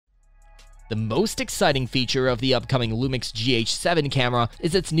The most exciting feature of the upcoming Lumix GH7 camera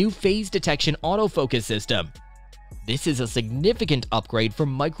is its new phase detection autofocus system. This is a significant upgrade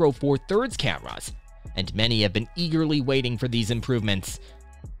from Micro Four Thirds cameras, and many have been eagerly waiting for these improvements.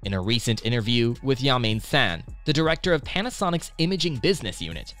 In a recent interview with Yamin San, the director of Panasonic's imaging business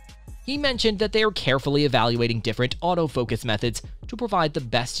unit, he mentioned that they are carefully evaluating different autofocus methods to provide the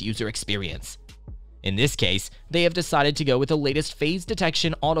best user experience. In this case, they have decided to go with the latest phase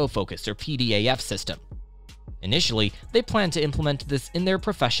detection autofocus or PDAF system. Initially, they plan to implement this in their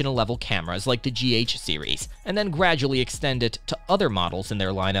professional level cameras like the GH series, and then gradually extend it to other models in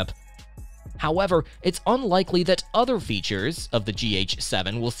their lineup. However, it's unlikely that other features of the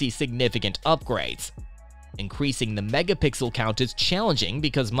GH7 will see significant upgrades. Increasing the megapixel count is challenging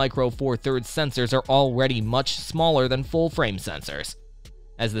because Micro Four Thirds sensors are already much smaller than full-frame sensors.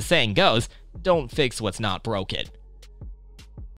 As the saying goes, don't fix what's not broken.